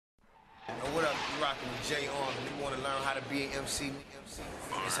rocking with J.A.R.H. If you want to learn how to be an MC,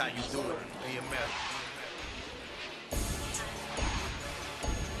 it's how you do it in your mouth.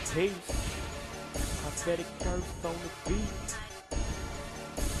 Peace. Prophetic curse on the beat.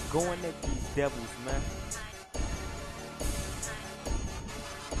 Going at these devils, man.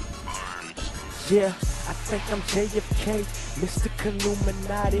 Yeah, I think I'm JFK, Mr.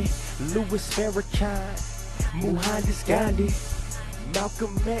 Illuminating, Louis Farrakhan, Muhammad Gandhi,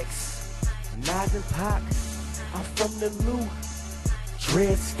 Malcolm X, Nas and Pac. I'm from the Lou,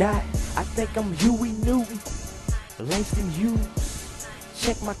 Dred Scott. I think I'm Huey Newton, Langston Hughes.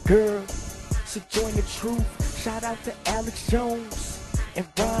 Check my girl, so join the truth. Shout out to Alex Jones and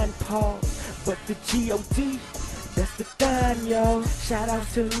Ron Paul, but the G.O.D. that's the dime, y'all. Shout out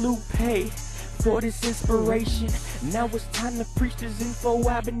to Lupe for this inspiration. Now it's time to preach this info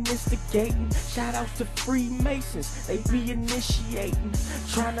I've been instigating. Shout out to Freemasons, they be initiating,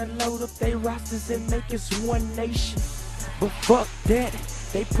 trying to load up their rosters and make us one nation. But fuck that,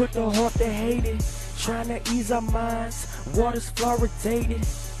 they put the heart to hate it, trying to ease our minds, water's fluoridated.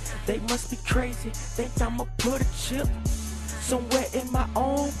 They must be crazy, think I'ma put a chip somewhere in my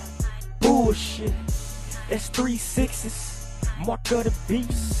arm? Bullshit, that's 3 6s, mark of the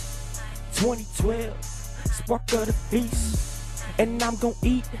beast. 2012, spark of the feast. And I'm gon'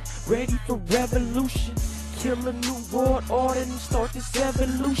 eat, ready for revolution. Kill a new world order and start this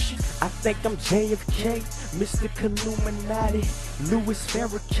evolution. I think I'm JFK, Mr. Illuminati, Louis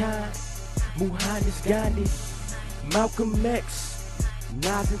Farrakhan, Muhammad Gandhi, Malcolm X,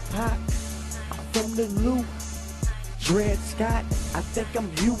 Nas and Pac. I'm from the Lou, Dred Scott. I think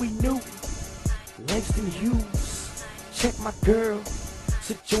I'm Huey Newton, Langston Hughes. Check my girl,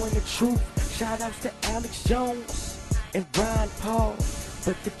 so join the truth. Shout outs to Alex Jones and Ron Paul,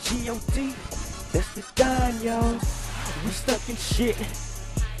 but the G.O.D. that's the dime, y'all. We stuck in shit,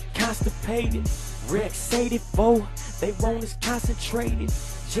 constipated, vexated for they want us concentrated.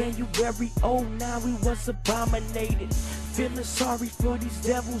 January 09 we was abominated. Feeling sorry for these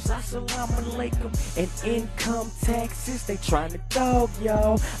devils, assalamu alaikum. And income taxes, they trying to dog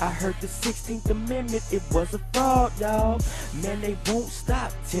y'all. I heard the 16th Amendment, it was a fraud, y'all. Man, they won't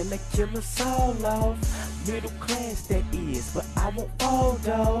stop till they kill us all off. Middle class that is, but I won't fall,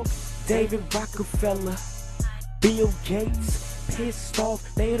 dog. David Rockefeller, Bill Gates, pissed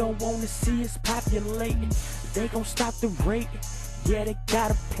off, they don't wanna see us populate. They gon' stop the rate, yeah, they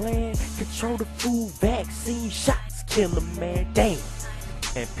got a plan. Control the food, vaccine, shots, kill 'em, man, damn.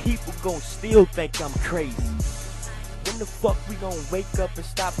 And people gon' still think I'm crazy. When the fuck we gon' wake up and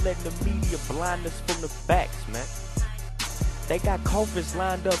stop letting the media blind us from the facts, man? They got coffins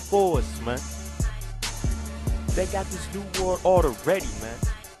lined up for us, man. They got this new world order ready, man.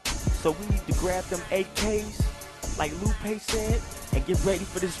 So we need to grab them AKs, like Lupe said, and get ready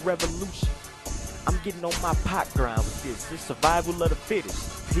for this revolution. I'm getting on my pot grind with this. It's survival of the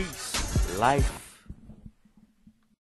fittest. Peace, life.